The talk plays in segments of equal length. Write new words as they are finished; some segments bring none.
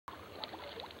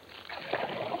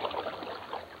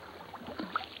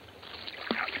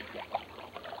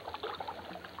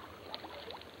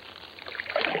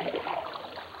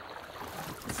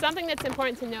Something that's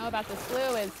important to know about the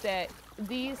slough is that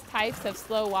these types of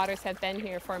slow waters have been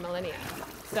here for millennia.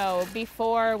 So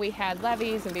before we had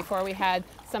levees and before we had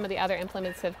some of the other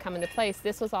implements have come into place,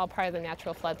 this was all part of the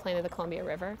natural floodplain of the Columbia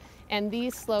River. And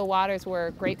these slow waters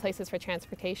were great places for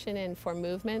transportation and for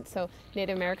movement. So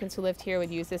Native Americans who lived here would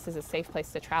use this as a safe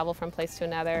place to travel from place to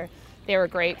another. They were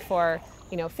great for,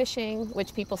 fishing,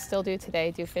 which people still do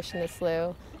today, do fish in the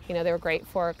slough. They were great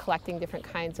for collecting different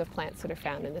kinds of plants that are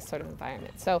found in this sort of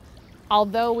environment. So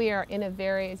although we are in a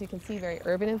very, as you can see, very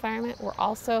urban environment, we're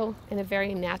also in a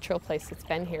very natural place that's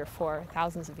been here for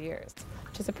thousands of years,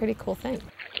 which is a pretty cool thing.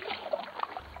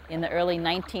 In the early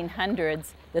 1900s,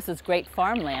 this was great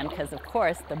farmland because, of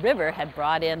course, the river had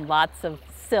brought in lots of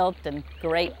silt and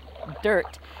great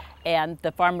dirt, and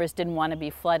the farmers didn't want to be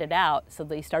flooded out, so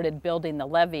they started building the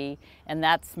levee, and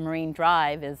that's Marine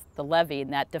Drive is the levee,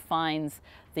 and that defines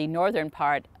the northern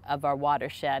part of our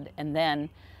watershed, and then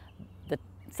the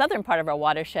southern part of our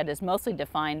watershed is mostly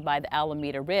defined by the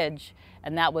Alameda Ridge,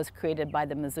 and that was created by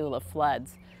the Missoula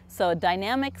floods. So a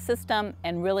dynamic system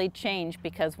and really changed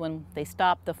because when they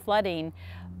stopped the flooding,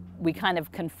 we kind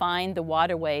of confined the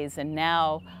waterways, and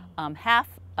now half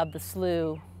of the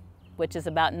slough, which is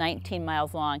about 19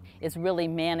 miles long, is really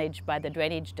managed by the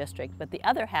drainage district. But the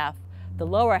other half, the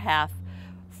lower half,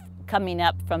 coming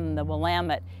up from the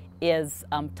Willamette, is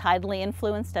tidally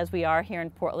influenced, as we are here in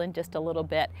Portland, just a little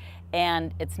bit,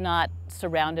 and it's not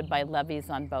surrounded by levees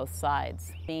on both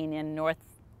sides. Being in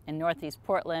Northeast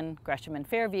Portland, Gresham and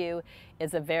Fairview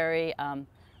is a very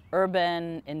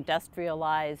urban,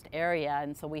 industrialized area,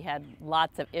 and so we had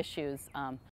lots of issues.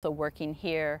 So working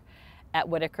here at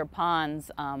Whitaker Ponds,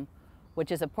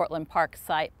 which is a Portland Park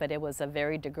site, but it was a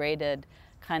very degraded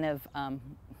kind of,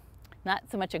 not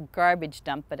so much a garbage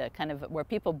dump, but a kind of where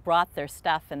people brought their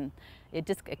stuff, and it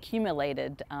just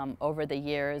accumulated over the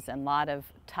years, and a lot of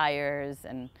tires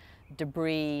and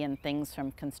debris and things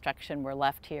from construction were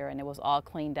left here, and it was all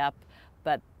cleaned up,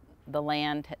 but the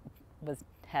land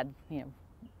had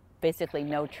basically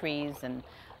no trees and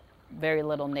very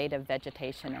little native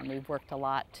vegetation, and we've worked a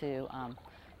lot to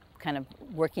kind of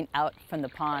working out from the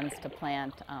ponds to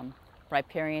plant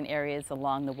riparian areas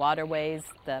along the waterways.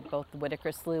 Both the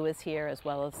Whitaker Slough is here, as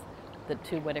well as the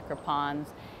two Whitaker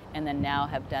ponds, and then now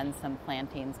have done some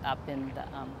plantings up in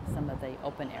some of the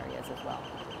open areas as well.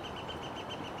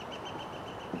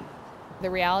 The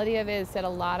reality of it is that a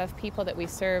lot of people that we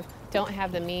serve don't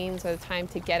have the means or the time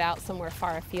to get out somewhere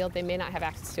far afield. They may not have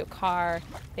access to a car.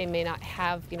 They may not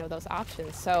have, those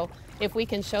options. So if we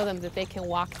can show them that they can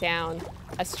walk down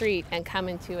a street and come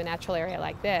into a natural area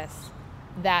like this,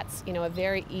 that's, a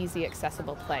very easy,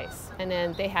 accessible place. And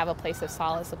then they have a place of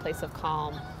solace, a place of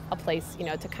calm, a place,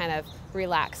 to kind of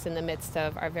relax in the midst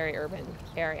of our very urban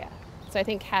area. So I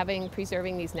think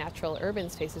preserving these natural urban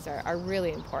spaces are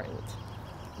really important.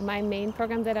 My main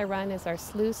program that I run is our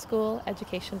Slough School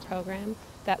education program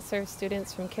that serves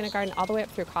students from kindergarten all the way up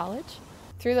through college.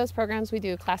 Through those programs we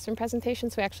do classroom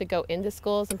presentations. We actually go into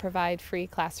schools and provide free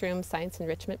classroom science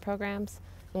enrichment programs,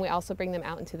 and we also bring them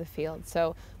out into the field.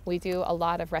 So we do a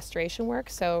lot of restoration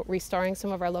work, so restoring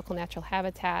some of our local natural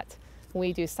habitat.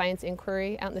 We do science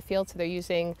inquiry out in the field, so they're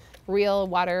using real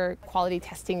water quality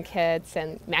testing kits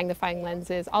and magnifying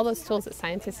lenses, all those tools that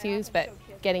scientists use, but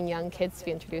getting young kids to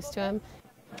be introduced to them.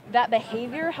 That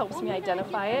behavior helps me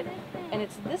identify it, and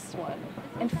it's this one.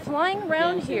 And flying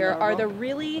around here are the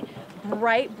really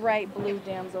bright blue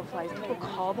damselflies. People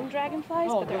call them dragonflies,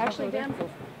 but they're actually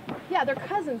damsels. Yeah, they're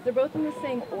cousins. They're both in the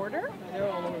same order.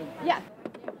 Yeah.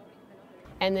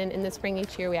 And then in the spring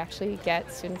each year, we actually get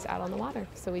students out on the water,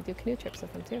 so we do canoe trips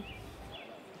with them too.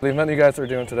 The event you guys are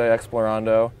doing today,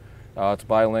 Explorando, it's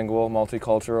bilingual,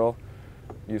 multicultural.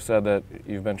 You said that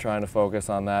you've been trying to focus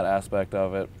on that aspect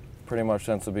of it pretty much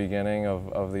since the beginning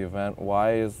of the event.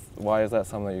 Why is that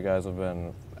something that you guys have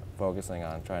been focusing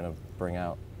on, trying to bring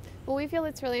out? Well, we feel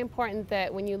it's really important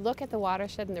that when you look at the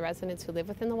watershed and the residents who live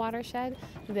within the watershed,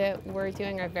 that we're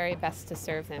doing our very best to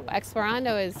serve them.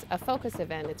 Explorando is a focus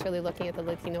event. It's really looking at the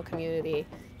Latino community,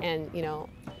 and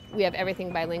we have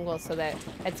everything bilingual so that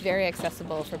it's very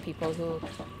accessible for people who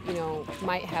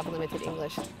might have limited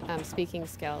English speaking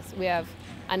skills. We have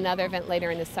another event later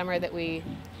in the summer that we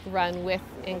run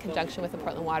in conjunction with the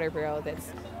Portland Water Bureau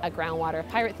that's a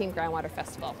pirate-themed groundwater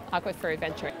festival, Aquifer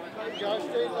Adventure.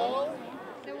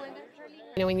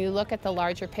 When you look at the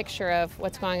larger picture of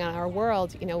what's going on in our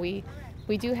world,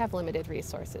 we do have limited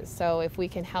resources. So if we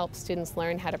can help students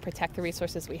learn how to protect the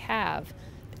resources we have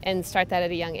and start that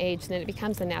at a young age, then it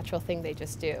becomes a natural thing they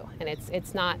just do. And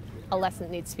it's not a lesson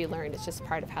that needs to be learned, it's just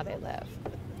part of how they live.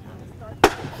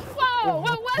 Whoa,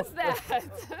 what was that?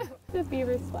 The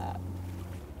beaver slap.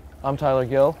 I'm Tyler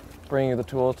Gill, bringing you the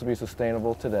tools to be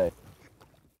sustainable today.